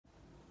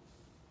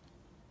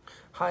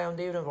Hi, I'm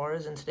David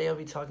Navarez, and today I'll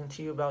be talking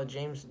to you about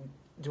James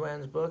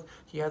Duane's book,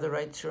 You Have the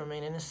Right to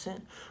Remain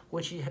Innocent,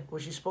 which he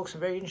spoke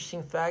some very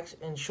interesting facts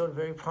and showed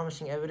very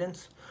promising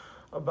evidence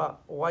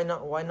about why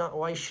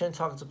you shouldn't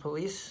talk to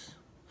police.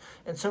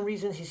 And some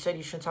reasons he said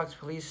you shouldn't talk to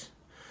police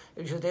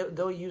is because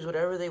they'll use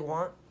whatever they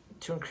want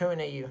to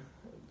incriminate you.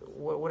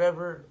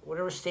 Whatever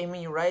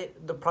statement you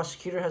write, the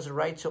prosecutor has a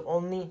right to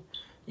only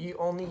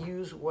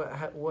use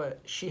what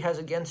she has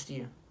against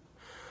you.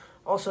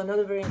 Also,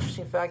 another very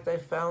interesting fact I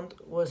found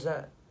was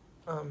that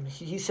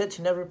he said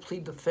to never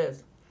plead the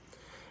fifth,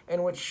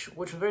 and which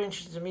was very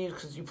interesting to me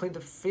because you plead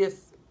the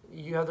fifth,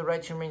 you have the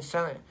right to remain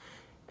silent,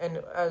 and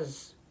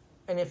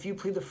if you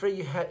plead the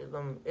fifth,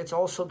 it's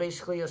also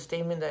basically a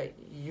statement that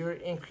you're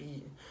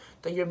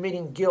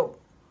admitting guilt,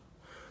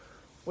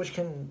 which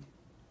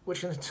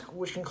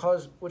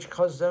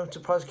cause them to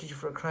prosecute you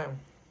for a crime.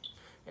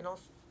 And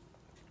also,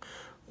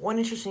 one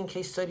interesting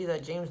case study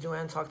that James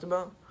Duane talked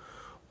about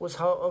was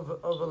how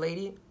of a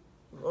lady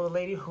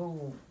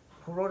who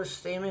wrote a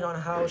statement on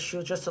how she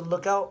was just a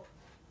lookout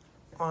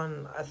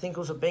on, I think it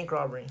was a bank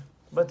robbery.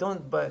 But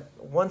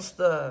once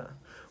the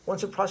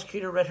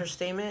prosecutor read her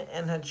statement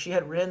and she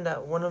had written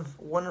that one of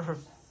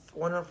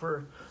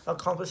her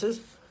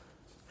accomplices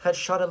had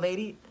shot a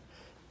lady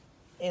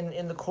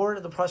in the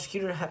court, the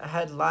prosecutor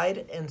had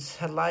lied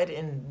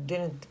and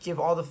didn't give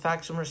all the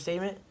facts from her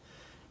statement,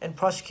 and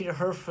prosecuted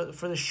her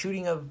for the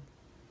shooting of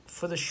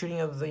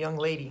the young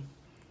lady.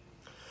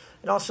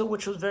 And also,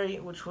 which was very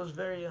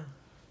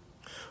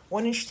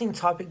one interesting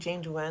topic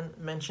James Duane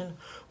mentioned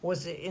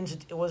was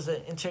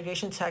the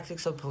interrogation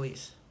tactics of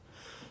police.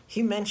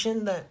 He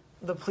mentioned that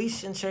the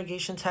police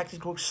interrogation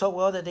tactics work so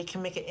well that they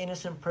can make an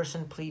innocent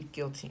person plead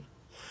guilty.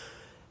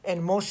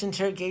 And most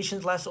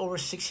interrogations last over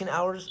 16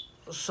 hours,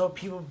 so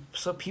people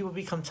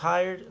become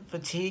tired,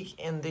 fatigued,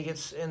 and they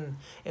get and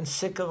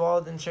sick of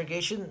all the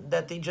interrogation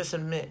that they just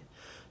admit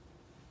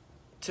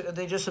to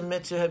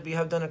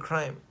have done a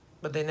crime,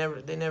 but they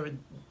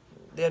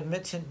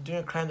admit to doing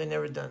a crime they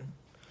never done.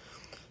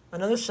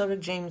 Another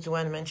subject James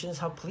Duane mentions is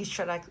how police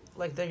try to act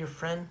like they're your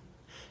friend,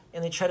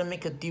 and they try to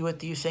make a deal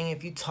with you, saying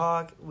if you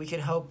talk, we can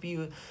help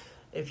you.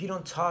 If you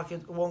don't talk,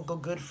 it won't go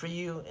good for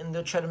you, and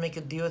they'll try to make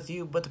a deal with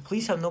you. But the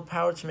police have no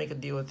power to make a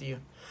deal with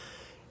you.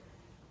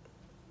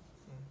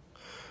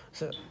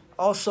 So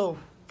also,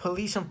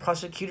 police and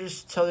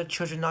prosecutors tell their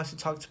children not to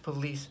talk to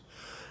police,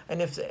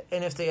 and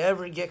if they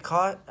ever get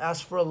caught,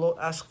 ask for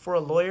a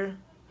lawyer,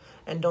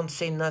 and don't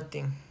say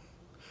nothing.